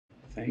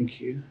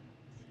Thank you.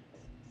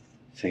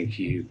 Thank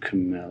you,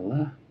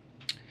 Camilla.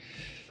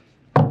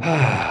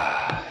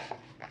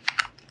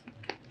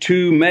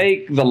 To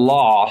make the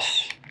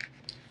loss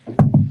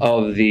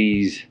of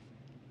these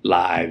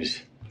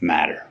lives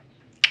matter.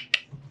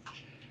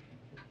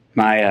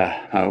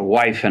 My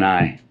wife and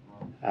I,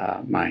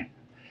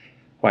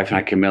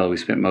 Camilla, we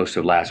spent most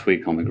of last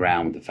week on the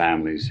ground with the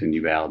families in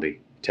Uvalde,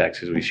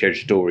 Texas. We shared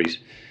stories,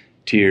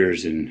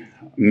 tears, and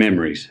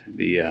memories.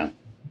 The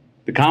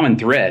common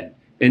thread,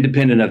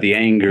 independent of the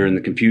anger and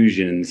the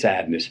confusion and the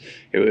sadness,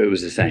 it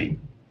was the same.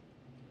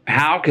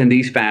 How can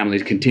these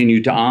families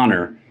continue to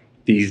honor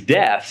these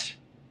deaths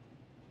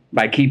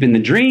by keeping the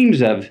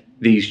dreams of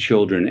these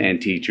children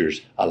and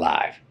teachers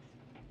alive?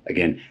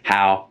 Again,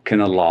 how can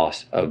the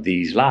loss of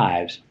these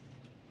lives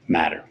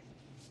matter?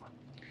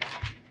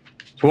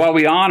 So while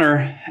we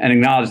honor and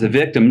acknowledge the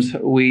victims,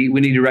 we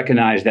need to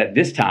recognize that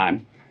this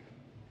time,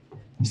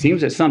 it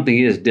seems that something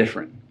is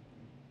different.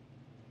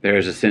 There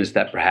is a sense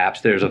that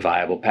perhaps there's a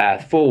viable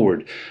path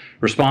forward.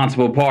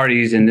 Responsible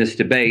parties in this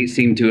debate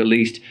seem to at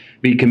least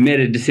be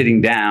committed to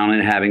sitting down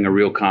and having a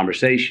real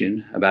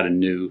conversation about a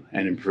new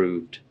and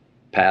improved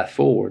path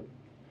forward.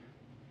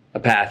 A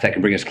path that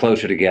can bring us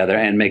closer together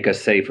and make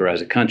us safer as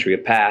a country. A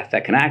path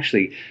that can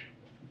actually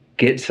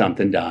get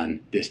something done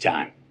this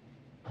time.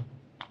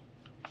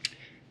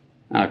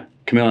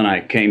 Camilla and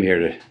I came here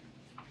to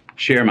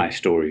share my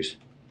stories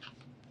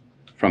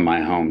from my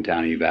hometown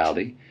of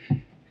Uvalde.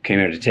 Came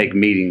here to take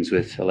meetings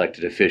with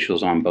elected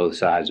officials on both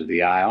sides of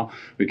the aisle.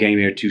 We came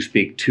here to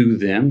speak to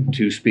them,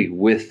 to speak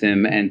with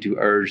them, and to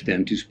urge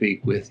them to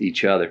speak with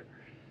each other.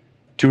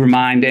 To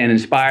remind and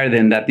inspire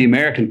them that the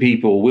American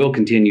people will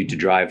continue to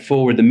drive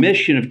forward the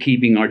mission of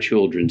keeping our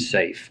children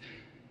safe,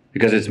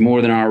 because it's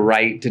more than our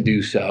right to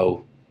do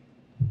so.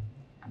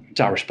 It's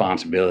our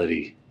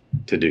responsibility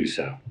to do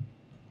so.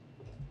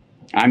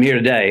 I'm here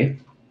today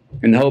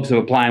in the hopes of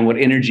applying what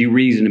energy,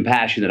 reason, and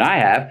passion that I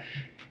have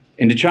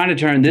into trying to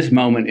turn this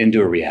moment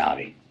into a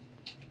reality.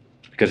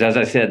 Because as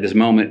I said, this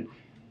moment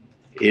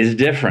is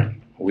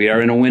different. We are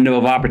in a window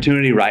of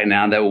opportunity right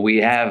now that we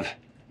have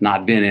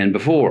not been in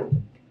before.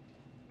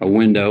 A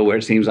window where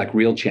it seems like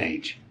real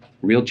change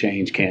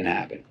can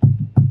happen.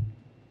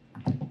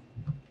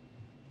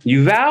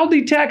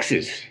 Uvalde,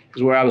 Texas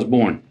is where I was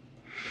born.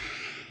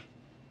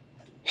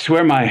 It's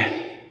where my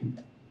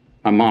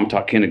mom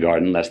taught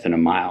kindergarten less than a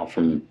mile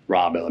from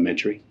Robb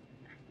Elementary.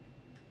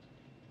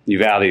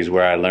 Uvalde is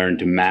where I learned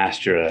to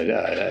master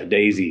a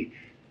Daisy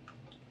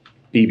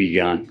BB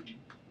gun.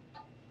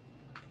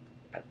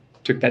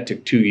 That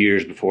took 2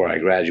 years before I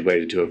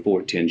graduated to a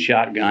 .410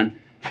 shotgun.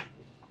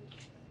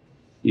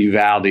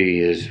 Uvalde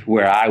is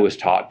where I was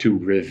taught to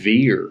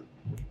revere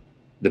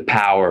the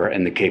power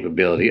and the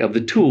capability of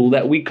the tool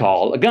that we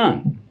call a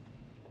gun.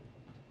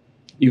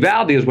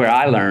 Uvalde is where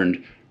I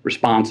learned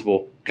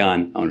responsible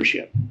gun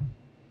ownership.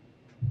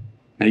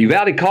 Now,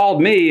 Uvalde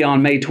called me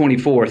on May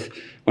 24th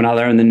when I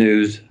learned the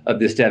news of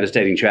this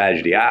devastating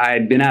tragedy. I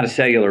had been out of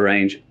cellular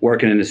range,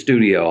 working in the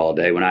studio all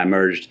day when I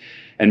emerged,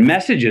 and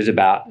messages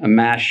about a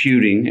mass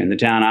shooting in the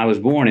town I was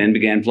born in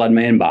began flooding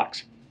my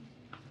inbox.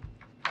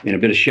 In a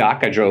bit of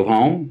shock, I drove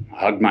home,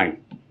 hugged my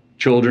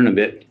children a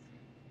bit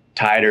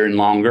tighter and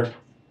longer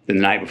than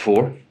the night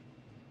before,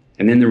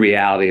 and then the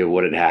reality of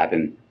what had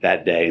happened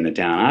that day in the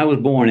town I was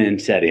born in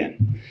set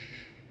in.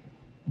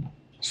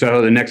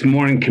 So the next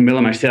morning,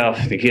 Camilla,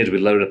 myself, the kids, we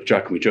loaded up the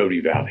truck and we drove to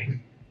Uvalde.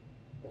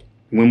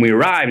 When we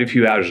arrived a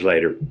few hours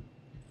later,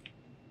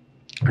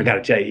 I got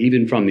to tell you,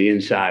 even from the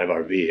inside of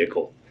our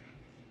vehicle,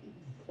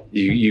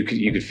 you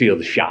could feel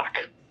the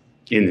shock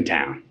in the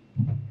town.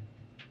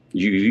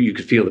 You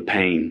could feel the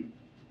pain,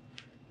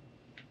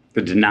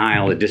 the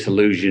denial, the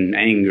disillusion,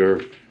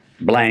 anger,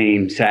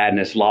 blame,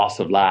 sadness, loss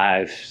of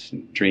lives,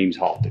 dreams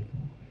halted.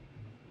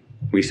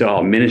 We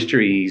saw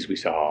ministries, we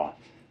saw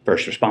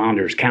first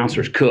responders,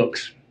 counselors,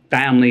 cooks,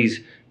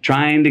 families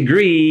trying to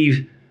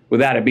grieve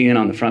without it being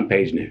on the front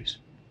page news.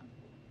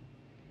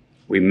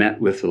 We met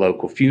with the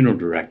local funeral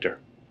director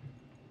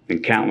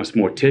and countless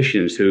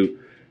morticians who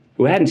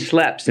hadn't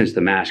slept since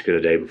the massacre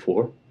the day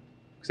before,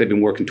 because they've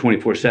been working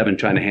 24/7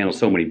 trying to handle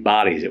so many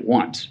bodies at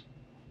once,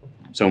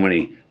 so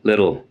many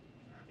little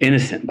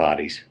innocent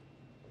bodies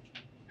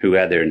who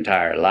had their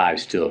entire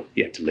lives still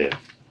yet to live.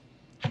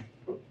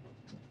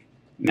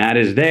 And that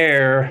is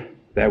there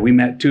that we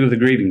met two of the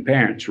grieving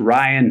parents,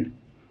 Ryan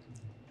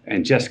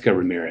and Jessica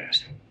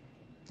Ramirez.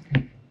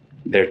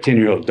 Their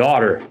 10-year-old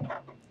daughter,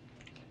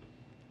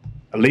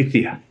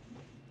 Alethea.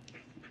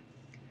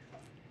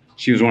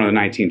 She was one of the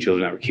 19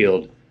 children that were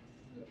killed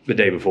the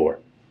day before.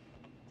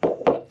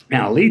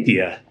 Now,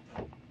 Alethea,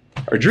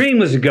 her dream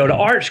was to go to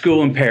art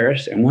school in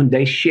Paris and one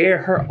day share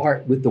her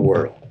art with the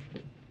world.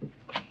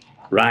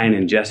 Ryan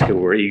and Jessica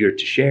were eager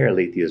to share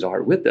Alethea's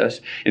art with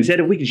us and said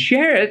if we could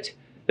share it,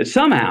 that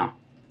somehow,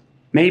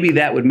 maybe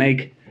that would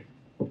make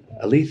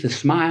Alethea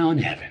smile in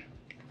heaven.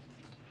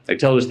 They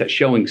told us that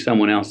showing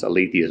someone else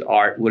Alethea's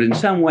art would in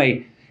some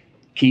way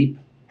keep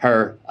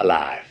her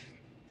alive.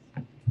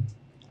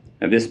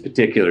 Now, this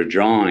particular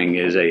drawing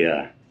is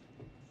a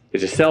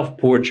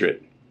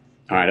self-portrait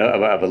all right,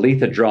 of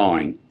Aletha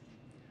drawing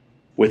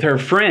with her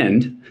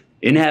friend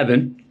in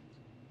heaven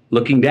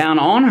looking down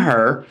on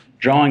her,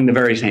 drawing the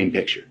very same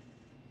picture.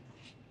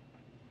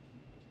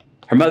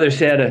 Her mother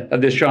said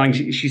of this drawing,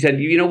 she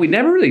said, you know, we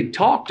never really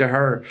talked to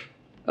her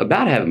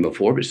about heaven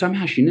before, but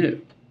somehow she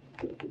knew.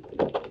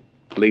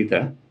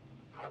 Aletha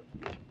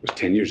was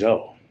 10 years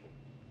old.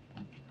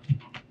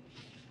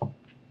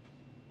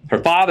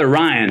 Her father,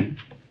 Ryan,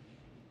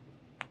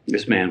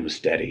 this man was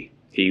steady.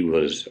 He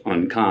was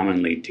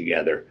uncommonly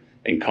together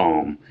and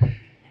calm.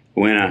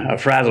 When a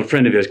frazzled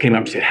friend of his came up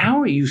and said, how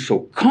are you so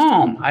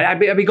calm? I'd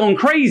be going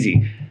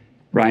crazy.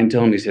 Ryan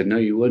told him, he said, no,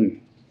 you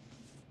wouldn't.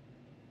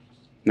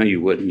 No,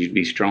 you wouldn't. You'd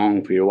be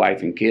strong for your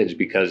wife and kids,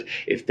 because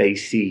if they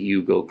see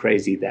you go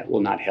crazy, that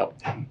will not help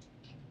them.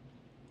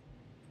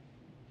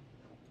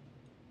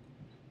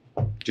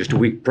 Just a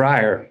week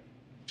prior,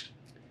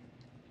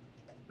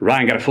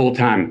 Ryan got a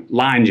full-time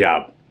line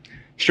job,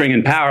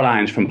 stringing power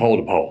lines from pole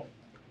to pole.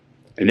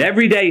 And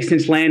every day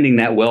since landing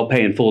that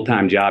well-paying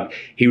full-time job,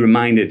 he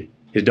reminded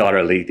his daughter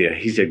Aletha,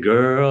 he said,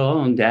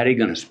 girl, Daddy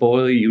gonna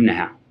spoil you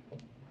now.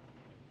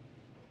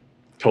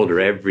 Told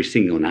her every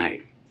single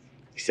night.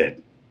 He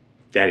said,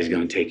 Daddy's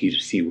gonna take you to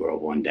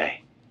SeaWorld one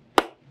day.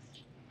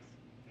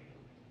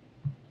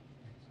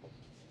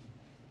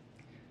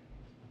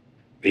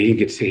 But he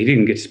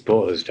didn't get to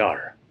spoil his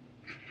daughter.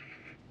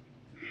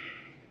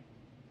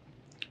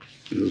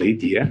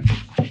 Aletha,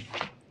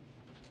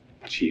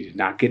 she did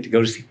not get to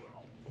go to SeaWorld.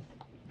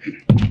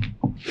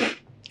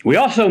 We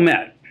also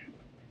met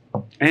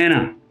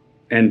Anna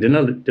and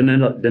Danilo,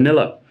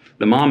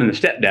 the mom and the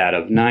stepdad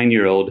of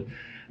 9-year-old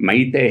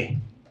Maite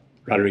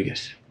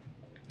Rodriguez.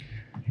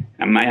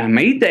 Now,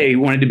 Maite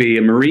wanted to be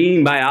a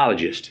marine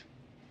biologist.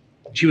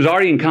 She was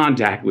already in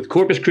contact with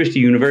Corpus Christi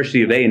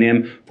University of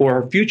A&M for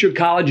her future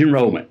college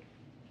enrollment.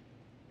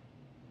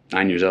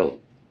 9 years old.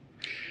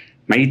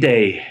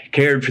 Maite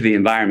cared for the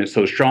environment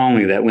so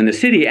strongly that when the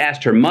city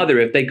asked her mother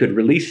if they could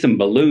release some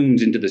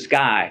balloons into the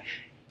sky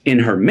in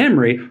her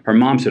memory, her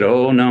mom said,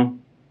 oh no,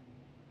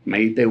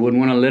 Maite wouldn't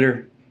want to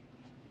litter.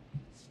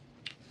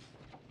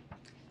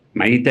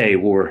 Maite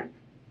wore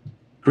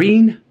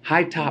green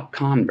high-top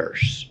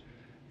Converse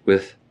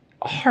with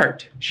a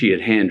heart she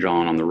had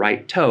hand-drawn on the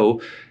right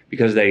toe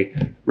because they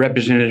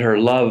represented her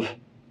love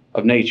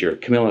of nature.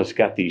 Camilla's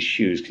got these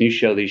shoes. Can you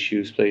show these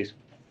shoes, please?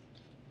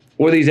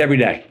 Wore these every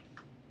day.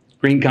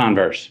 Green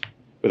Converse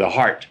with a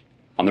heart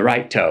on the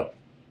right toe.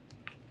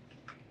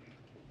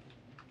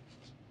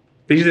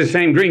 These are the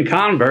same green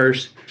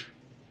Converse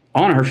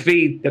on her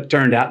feet that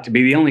turned out to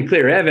be the only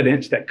clear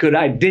evidence that could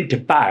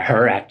identify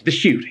her after the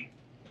shooting.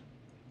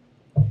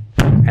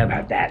 How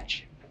about that?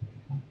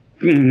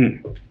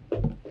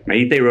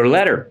 Maite wrote a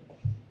letter.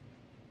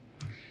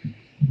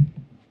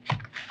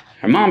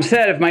 Her mom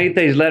said if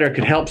Maite's letter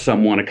could help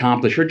someone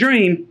accomplish her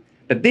dream,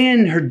 but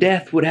then her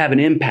death would have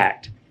an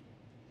impact.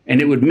 And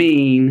it would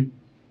mean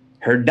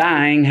her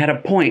dying had a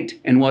point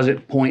and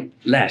wasn't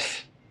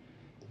pointless.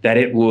 That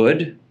it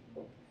would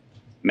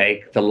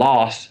make the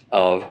loss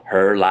of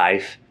her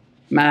life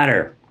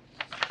matter.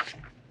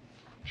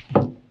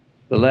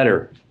 The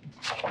letter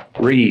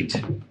reads,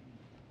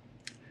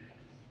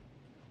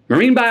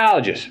 Marine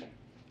biologist,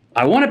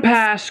 I want to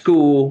pass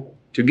school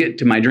to get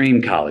to my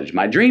dream college.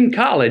 My dream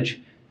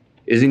college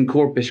is in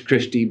Corpus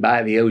Christi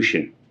by the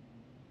ocean.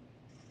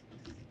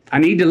 I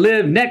need to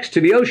live next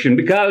to the ocean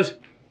because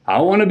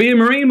I want to be a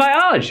marine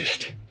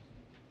biologist.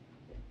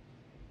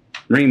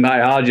 Marine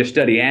biologists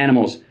study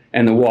animals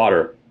and the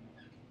water.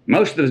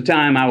 Most of the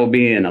time I will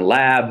be in a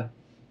lab.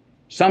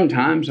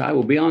 Sometimes I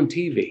will be on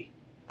TV.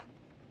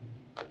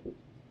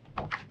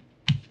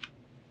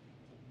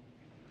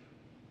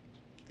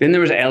 Then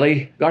there was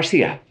Ellie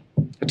Garcia,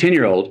 a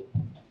 10-year-old,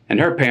 and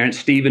her parents,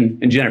 Stephen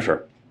and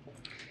Jennifer.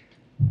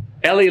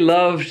 Ellie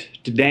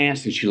loved to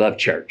dance and she loved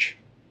church.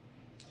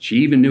 She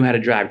even knew how to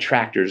drive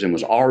tractors and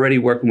was already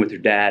working with her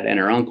dad and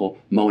her uncle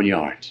mowing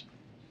yards.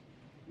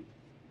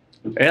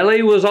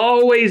 Ellie was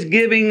always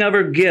giving of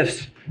her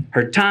gifts,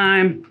 her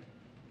time,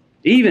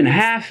 even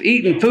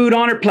half-eaten food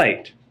on her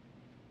plate.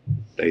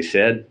 They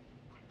said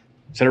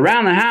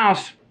around the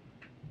house,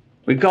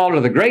 we called her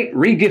the Great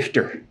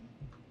Regifter.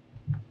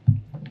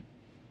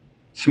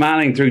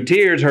 Smiling through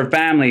tears, her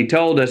family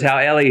told us how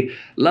Ellie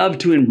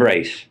loved to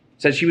embrace.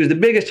 Said she was the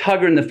biggest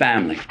hugger in the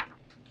family.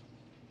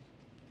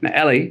 Now,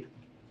 Ellie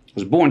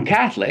was born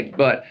Catholic,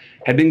 but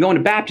had been going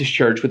to Baptist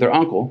church with her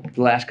uncle for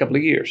the last couple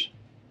of years.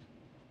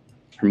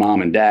 Her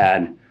mom and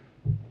dad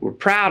were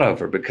proud of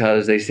her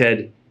because they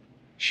said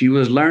she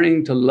was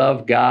learning to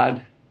love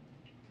God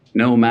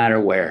no matter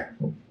where.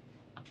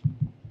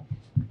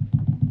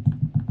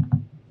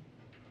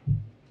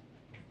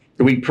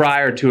 The week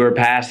prior to her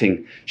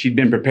passing, she'd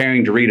been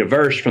preparing to read a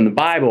verse from the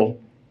Bible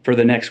for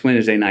the next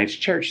Wednesday night's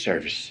church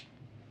service.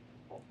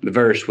 The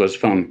verse was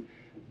from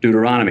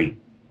Deuteronomy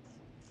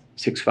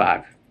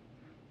 6:5.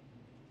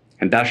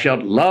 And thou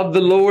shalt love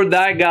the Lord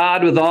thy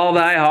God with all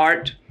thy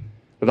heart,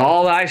 with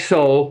all thy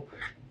soul,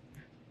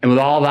 and with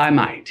all thy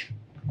might.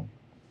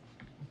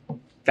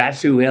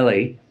 That's who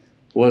Ellie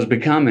was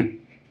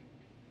becoming.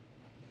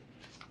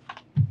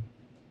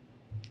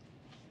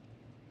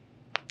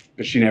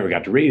 but she never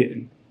got to read it.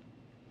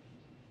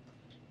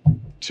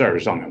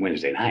 Service on that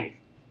Wednesday night.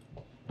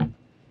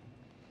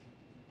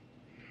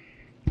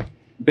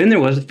 Then there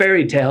was a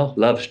fairy tale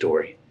love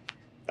story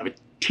of a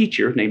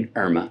teacher named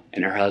Irma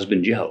and her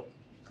husband Joe.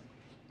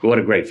 What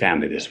a great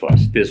family this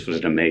was. This was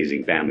an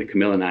amazing family.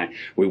 Camilla and I,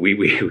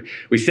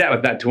 we sat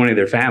with about 20 of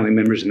their family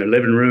members in their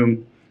living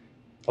room,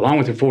 along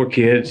with their 4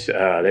 kids.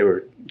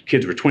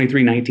 Kids were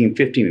 23, 19,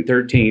 15, and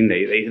 13.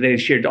 They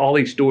shared all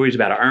these stories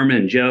about how Irma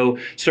and Joe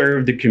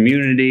served the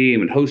community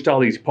and would host all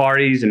these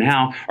parties, and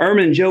how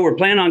Irma and Joe were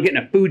planning on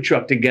getting a food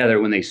truck together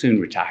when they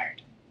soon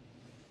retired.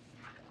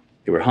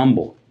 They were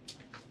humble,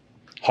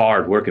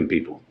 hard-working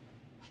people.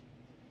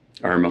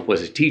 Irma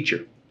was a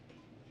teacher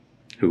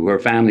who her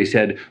family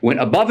said went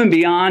above and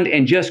beyond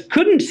and just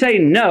couldn't say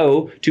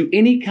no to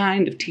any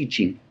kind of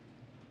teaching.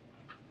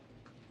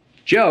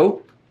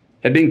 Joe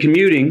had been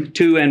commuting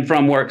to and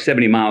from work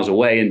 70 miles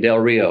away in Del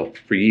Rio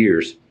for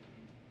years.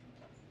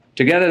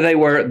 Together they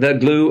were the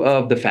glue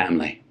of the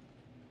family.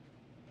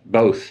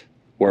 Both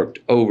worked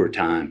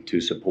overtime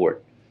to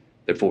support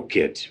their 4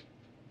 kids.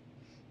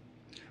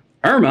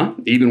 Irma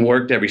even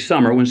worked every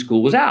summer when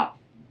school was out.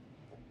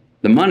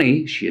 The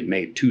money she had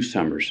made 2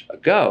 summers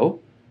ago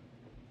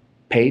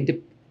paid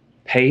to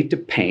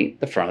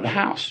paint the front of the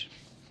house.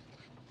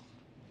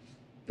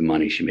 The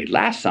money she made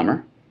last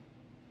summer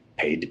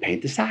paid to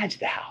paint the sides of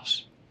the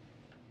house.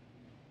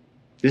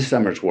 This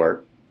summer's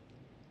work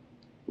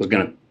was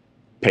going to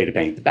pay to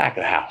paint the back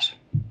of the house.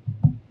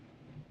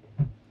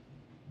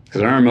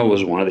 Because Irma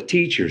was one of the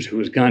teachers who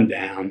was gunned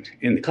down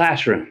in the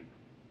classroom.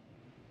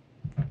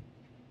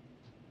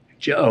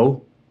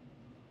 Joe,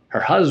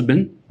 her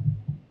husband,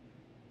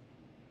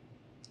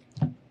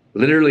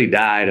 literally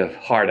died of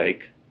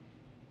heartache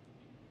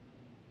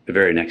the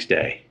very next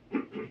day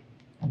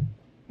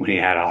when he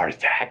had a heart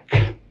attack.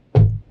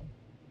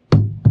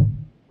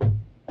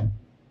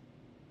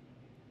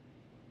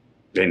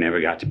 They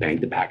never got to paint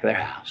the back of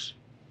their house.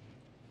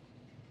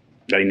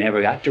 They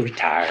never got to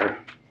retire.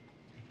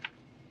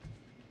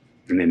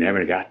 And they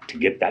never got to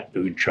get that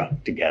food truck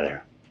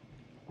together.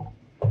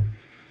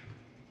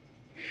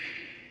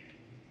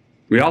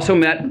 We also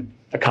met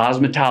a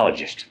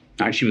cosmetologist.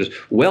 She was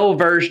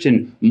well-versed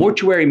in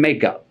mortuary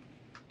makeup.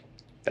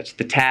 That's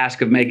the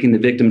task of making the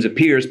victims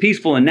appear as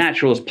peaceful and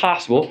natural as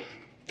possible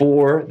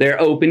for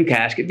their open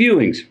casket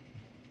viewings.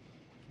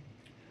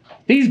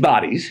 These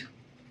bodies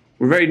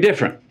were very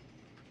different.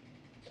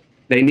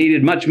 They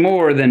needed much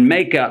more than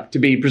makeup to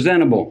be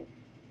presentable.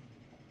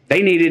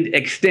 They needed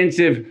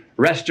extensive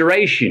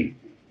restoration.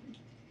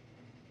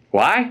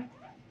 Why?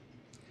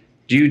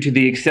 Due to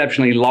the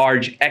exceptionally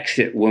large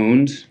exit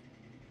wounds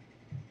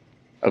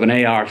of an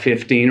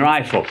AR-15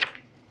 rifle.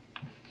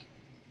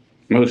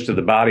 Most of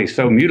the body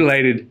so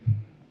mutilated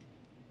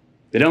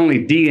that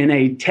only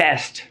DNA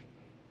test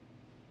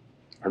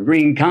or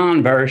green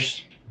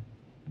Converse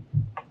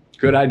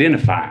could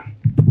identify them.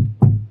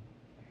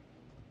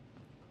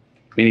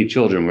 Many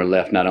children were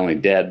left not only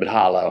dead, but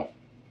hollow.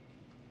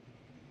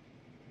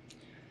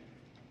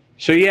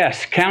 So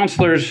yes,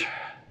 counselors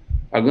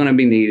are going to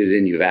be needed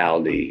in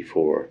Uvalde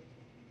for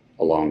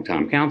a long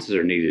time. Counselors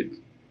are needed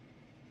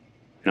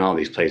in all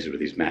these places where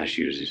these mass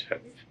shooters have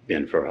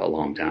been for a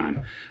long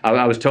time.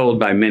 I was told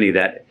by many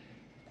that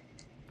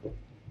it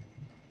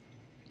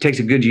takes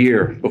a good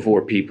year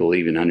before people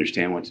even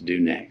understand what to do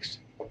next.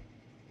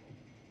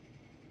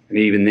 And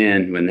even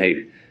then, when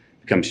they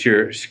become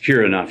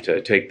secure enough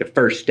to take the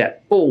first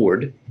step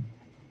forward,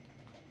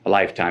 a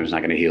lifetime is not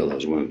going to heal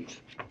those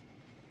wounds.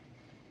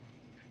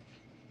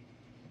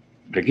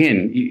 But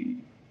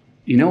again,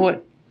 you know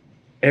what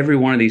every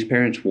one of these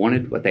parents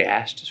wanted, what they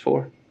asked us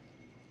for?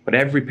 What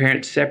every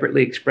parent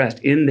separately expressed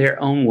in their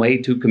own way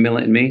to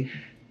Camilla and me?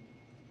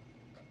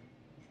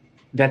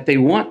 That they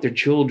want their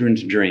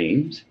children's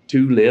dreams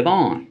to live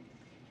on.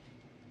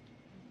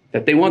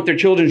 That they want their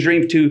children's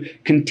dreams to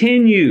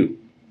continue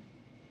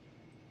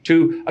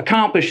to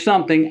accomplish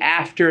something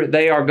after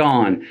they are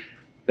gone.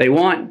 They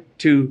want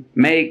to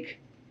make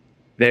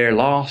their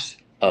loss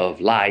of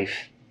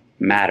life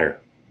matter.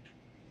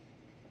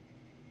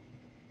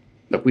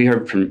 Look, we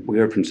heard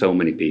from so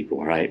many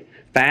people, right?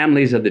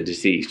 Families of the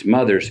deceased,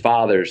 mothers,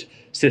 fathers,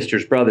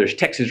 sisters, brothers,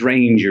 Texas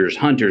Rangers,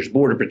 hunters,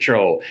 Border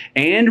Patrol,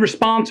 and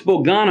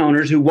responsible gun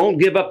owners who won't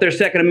give up their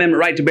Second Amendment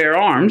right to bear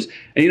arms.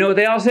 And you know what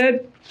they all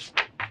said?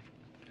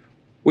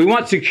 We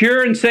want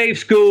secure and safe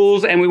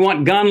schools, and we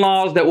want gun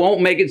laws that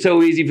won't make it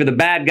so easy for the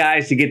bad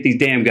guys to get these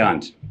damn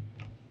guns.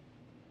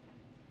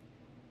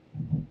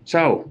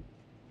 So,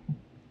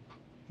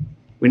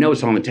 we know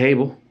it's on the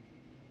table.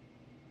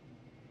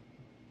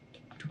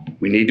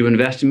 We need to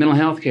invest in mental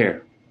health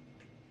care.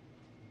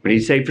 We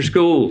need safer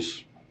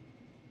schools.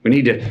 We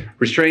need to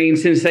restrain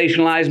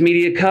sensationalized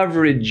media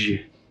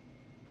coverage.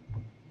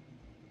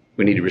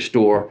 We need to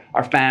restore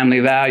our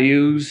family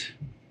values.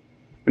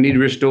 We need to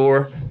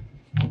restore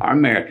our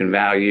American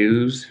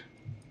values.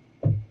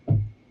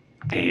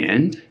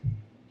 And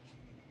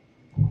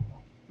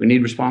we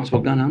need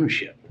responsible gun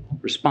ownership.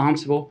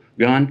 Responsible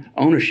gun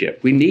ownership.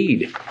 We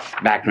need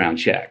background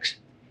checks.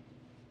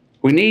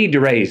 We need to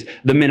raise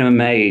the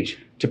minimum age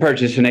to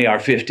purchase an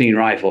AR-15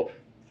 rifle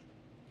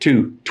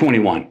to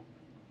 21.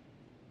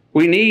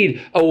 We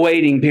need a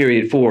waiting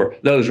period for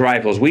those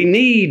rifles. We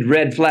need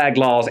red flag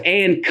laws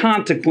and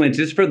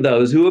consequences for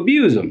those who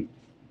abuse them.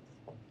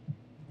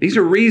 These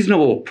are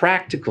reasonable,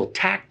 practical,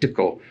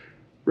 tactical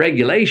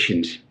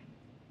regulations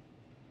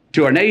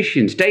to our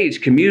nation, states,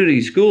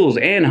 communities, schools,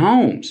 and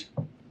homes.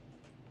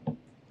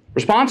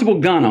 Responsible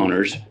gun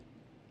owners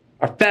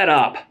are fed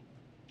up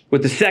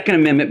with the Second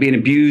Amendment being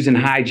abused and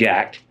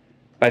hijacked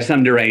by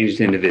some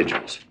deranged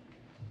individuals.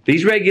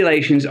 These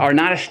regulations are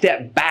not a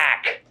step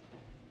back.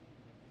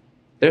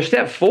 They're a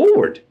step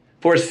forward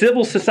for a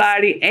civil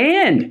society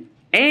and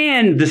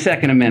the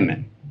Second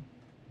Amendment.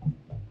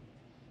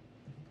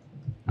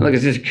 Look,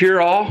 is this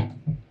cure-all?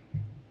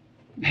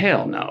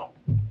 Hell no.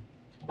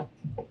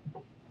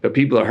 But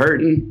people are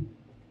hurting.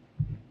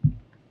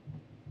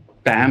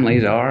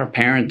 Families are,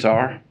 parents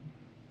are.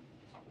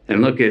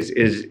 And look, as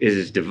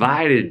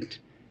divided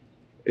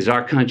as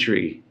our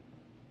country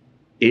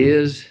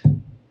is,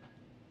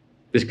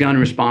 this gun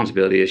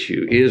responsibility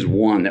issue is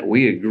one that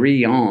we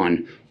agree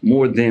on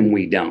more than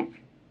we don't.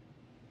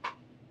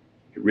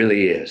 It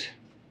really is.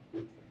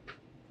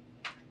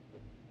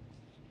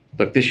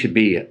 Look, this should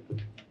be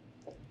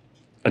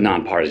a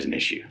nonpartisan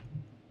issue.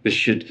 This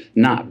should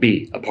not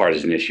be a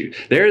partisan issue.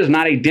 There is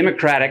not a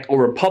Democratic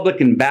or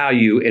Republican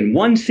value in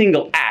one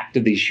single act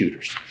of these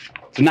shooters.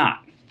 It's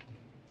not.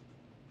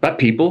 But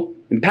people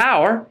in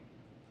power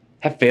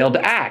have failed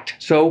to act.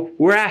 So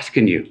we're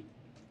asking you.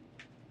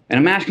 And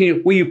I'm asking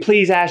you, will you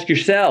please ask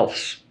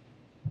yourselves,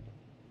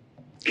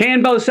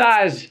 can both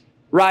sides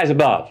rise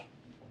above?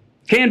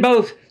 Can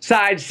both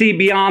sides see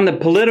beyond the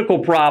political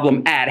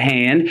problem at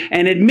hand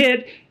and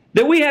admit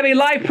that we have a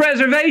life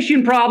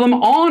preservation problem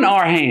on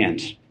our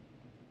hands?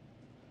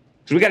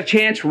 So we got a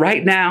chance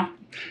right now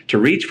to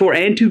reach for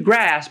and to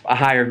grasp a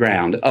higher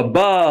ground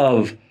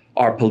above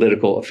our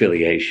political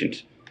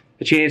affiliations.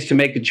 A chance to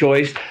make a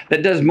choice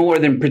that does more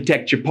than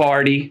protect your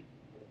party.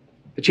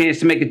 A chance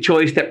to make a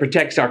choice that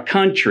protects our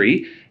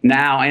country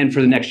now and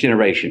for the next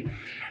generation.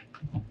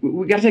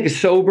 We got to take a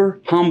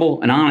sober,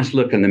 humble, and honest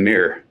look in the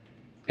mirror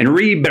and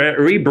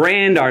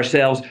rebrand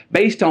ourselves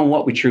based on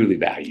what we truly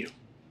value.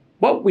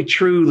 What we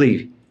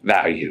truly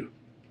value.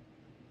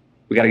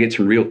 We got to get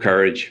some real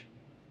courage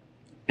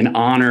and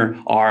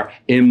honor our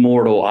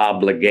immortal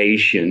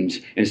obligations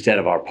instead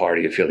of our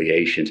party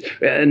affiliations.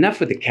 Enough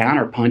with the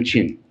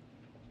counterpunching.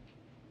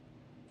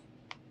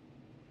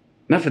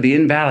 Enough of the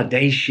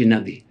invalidation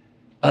of the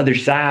other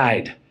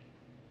side.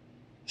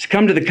 Let's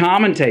come to the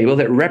common table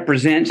that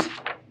represents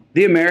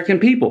the American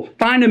people.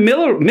 Find a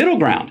middle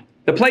ground,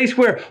 the place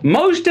where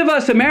most of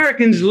us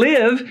Americans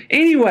live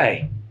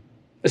anyway,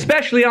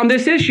 especially on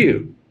this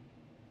issue.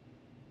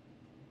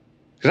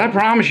 Because I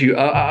promise you,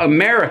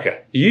 America,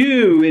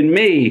 you and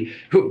me,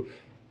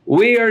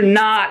 we are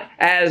not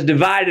as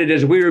divided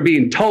as we were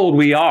being told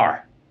we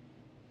are.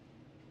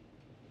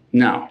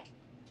 No.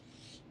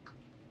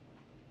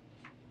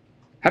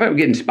 How about we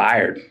get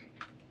inspired?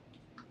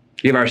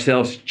 Give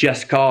ourselves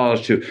just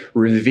cause to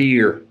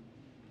revere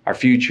our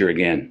future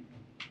again.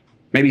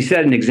 Maybe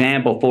set an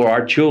example for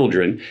our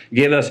children.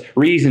 Give us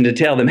reason to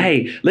tell them,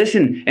 hey,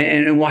 listen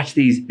and watch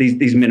these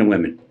men and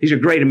women. These are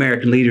great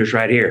American leaders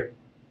right here.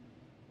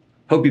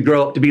 Hope you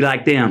grow up to be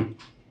like them.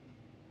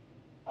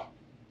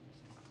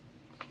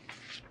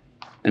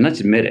 And let's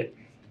admit it.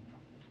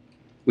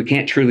 We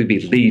can't truly be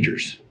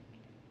leaders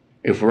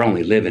if we're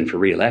only living for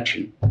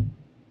re-election.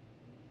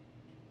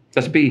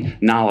 Let's be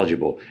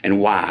knowledgeable and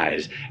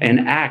wise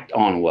and act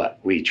on what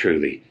we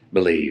truly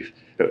believe.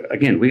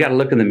 Again, we got to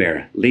look in the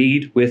mirror,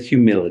 lead with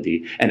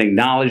humility, and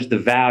acknowledge the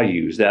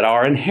values that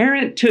are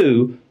inherent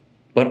to,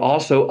 but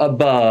also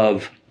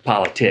above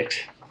politics.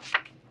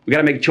 We got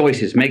to make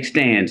choices, make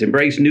stands,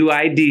 embrace new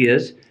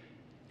ideas,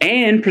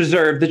 and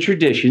preserve the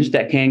traditions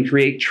that can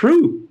create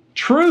true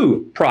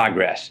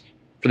progress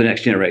for the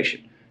next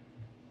generation.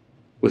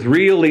 With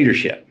real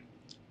leadership,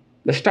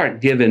 let's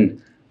start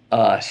giving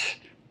us,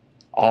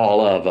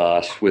 all of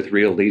us with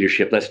real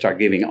leadership, let's start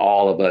giving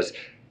all of us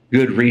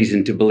good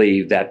reason to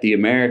believe that the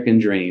American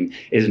dream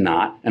is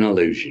not an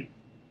illusion.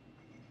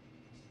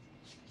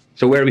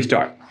 So where do we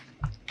start?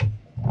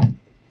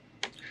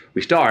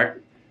 We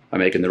start by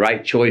making the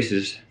right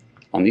choices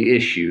on the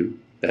issue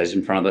that is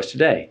in front of us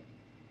today.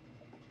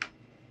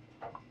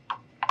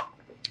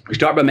 We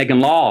start by making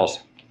laws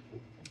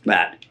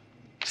that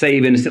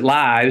save innocent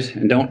lives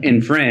and don't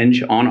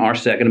infringe on our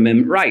Second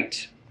Amendment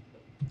rights.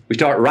 We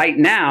start right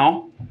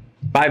now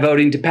by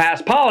voting to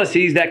pass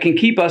policies that can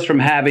keep us from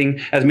having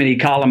as many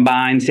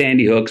Columbine,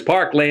 Sandy Hooks,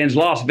 Parklands,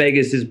 Las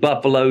Vegases,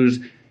 Buffaloes,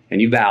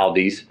 and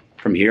Uvaldes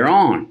from here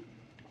on.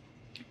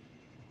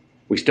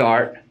 We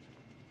start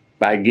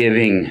by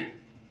giving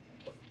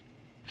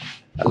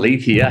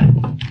Alethea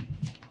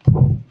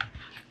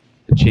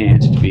a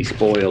chance to be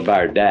spoiled by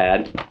her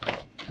dad.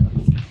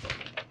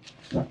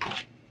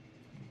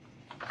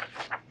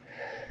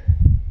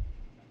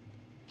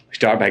 We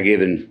start by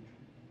giving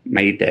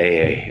Mayte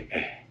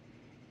a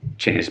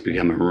chance to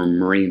become a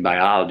marine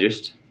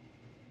biologist.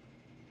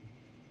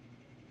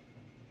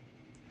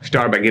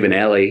 Start by giving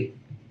Ellie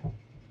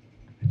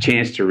a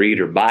chance to read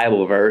her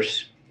Bible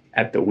verse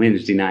at the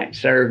Wednesday night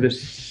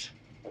service.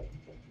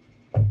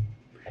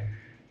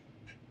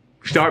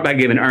 Start by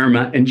giving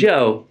Irma and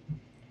Joe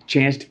a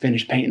chance to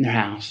finish painting their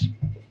house.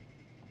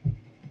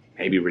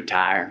 Maybe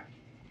retire,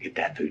 get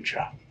that food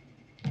truck.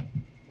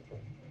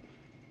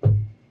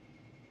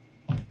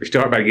 We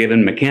start by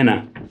giving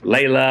McKenna,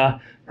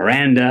 Layla,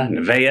 Miranda,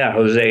 Nevaeh,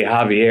 Jose,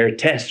 Javier,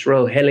 Tess,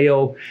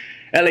 Rogelio,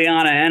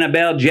 Eliana,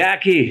 Annabelle,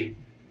 Jackie,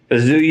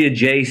 Azuya,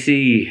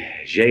 JC,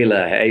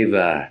 Jayla,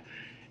 Ava,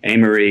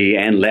 Amory,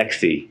 and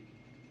Lexi.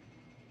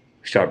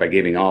 We start by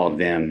giving all of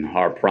them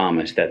our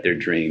promise that their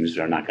dreams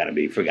are not going to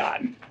be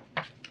forgotten.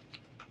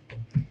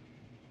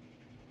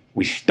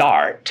 We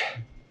start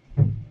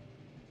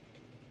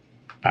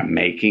by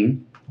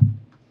making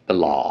the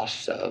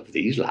loss of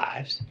these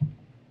lives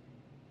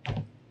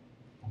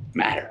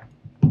matter.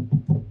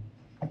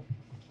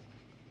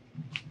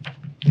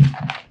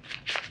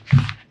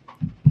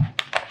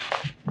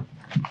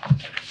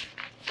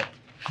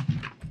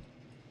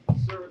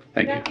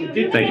 Thank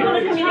you. Thank you.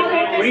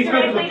 When he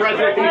spoke to the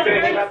president, did he say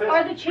anything about this?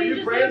 Are the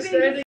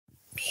changes